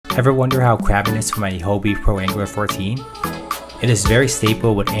Ever wonder how crabbing is for my Hobie Pro Angler 14? It is very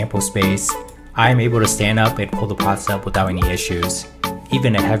stable with ample space. I am able to stand up and pull the pots up without any issues,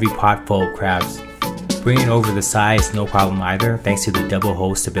 even a heavy pot full of crabs. Bringing it over the side is no problem either thanks to the double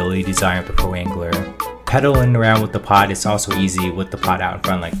hole stability design of the Pro Angler. Pedaling around with the pot is also easy with the pot out in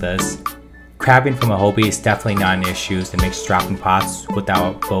front like this. Crabbing from a Hobie is definitely not an issue that makes dropping pots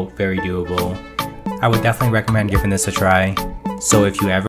without a boat very doable. I would definitely recommend giving this a try. So if you ever